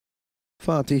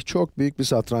Fatih çok büyük bir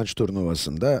satranç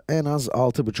turnuvasında en az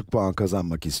 6,5 puan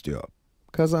kazanmak istiyor.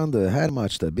 Kazandığı her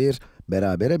maçta 1,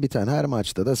 berabere biten her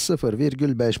maçta da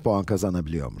 0,5 puan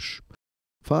kazanabiliyormuş.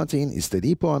 Fatih'in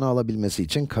istediği puanı alabilmesi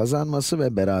için kazanması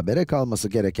ve berabere kalması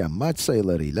gereken maç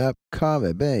sayılarıyla k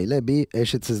ve b ile bir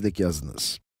eşitsizlik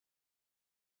yazınız.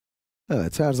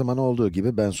 Evet, her zaman olduğu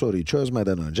gibi ben soruyu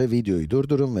çözmeden önce videoyu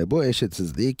durdurun ve bu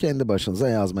eşitsizliği kendi başınıza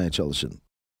yazmaya çalışın.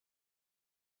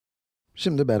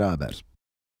 Şimdi beraber.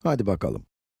 Hadi bakalım.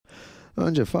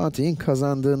 Önce Fatih'in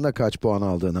kazandığında kaç puan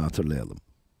aldığını hatırlayalım.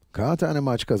 K tane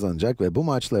maç kazanacak ve bu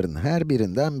maçların her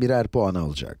birinden birer puan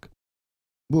alacak.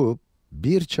 Bu,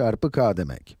 1 çarpı k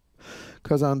demek.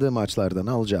 Kazandığı maçlardan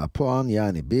alacağı puan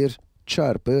yani 1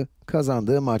 çarpı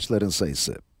kazandığı maçların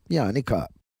sayısı, yani k.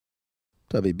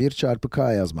 Tabii 1 çarpı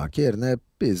k yazmak yerine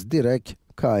biz direkt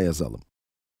k yazalım.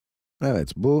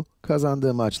 Evet, bu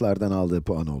kazandığı maçlardan aldığı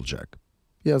puan olacak.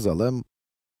 Yazalım.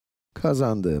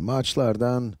 Kazandığı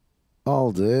maçlardan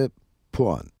aldığı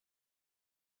puan.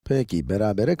 Peki,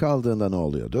 berabere kaldığında ne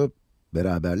oluyordu?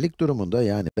 Beraberlik durumunda,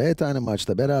 yani b tane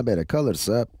maçta berabere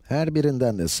kalırsa, her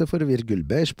birinden de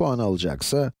 0,5 puan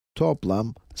alacaksa,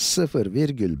 toplam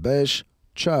 0,5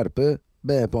 çarpı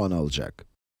b puan alacak.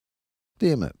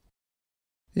 Değil mi?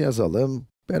 Yazalım,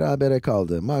 berabere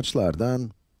kaldığı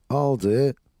maçlardan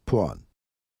aldığı puan.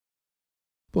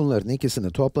 Bunların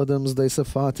ikisini topladığımızda ise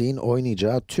Fatih'in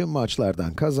oynayacağı tüm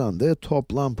maçlardan kazandığı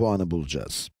toplam puanı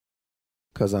bulacağız.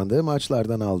 Kazandığı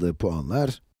maçlardan aldığı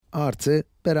puanlar, artı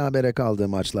berabere kaldığı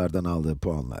maçlardan aldığı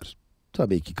puanlar.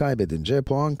 Tabii ki kaybedince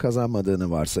puan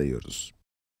kazanmadığını varsayıyoruz.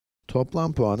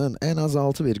 Toplam puanın en az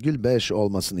 6,5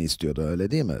 olmasını istiyordu,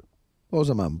 öyle değil mi? O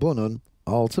zaman bunun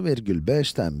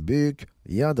 6,5'ten büyük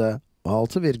ya da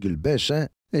 6,5'e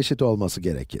eşit olması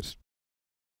gerekir.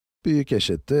 Büyük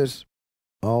eşittir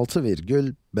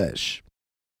 6,5.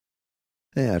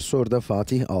 Eğer soruda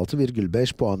Fatih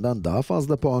 6,5 puandan daha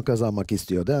fazla puan kazanmak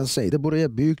istiyor denseydi,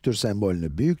 buraya büyüktür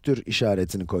sembolünü, büyüktür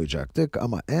işaretini koyacaktık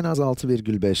ama en az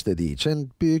 6,5 dediği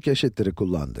için büyük eşittir'i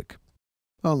kullandık.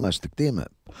 Anlaştık değil mi?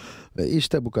 Ve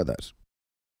işte bu kadar.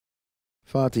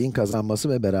 Fatih'in kazanması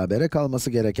ve berabere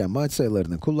kalması gereken maç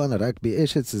sayılarını kullanarak bir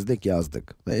eşitsizlik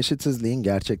yazdık. Ve eşitsizliğin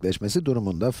gerçekleşmesi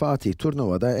durumunda Fatih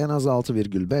turnuvada en az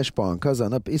 6,5 puan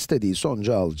kazanıp istediği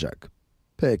sonucu alacak.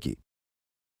 Peki,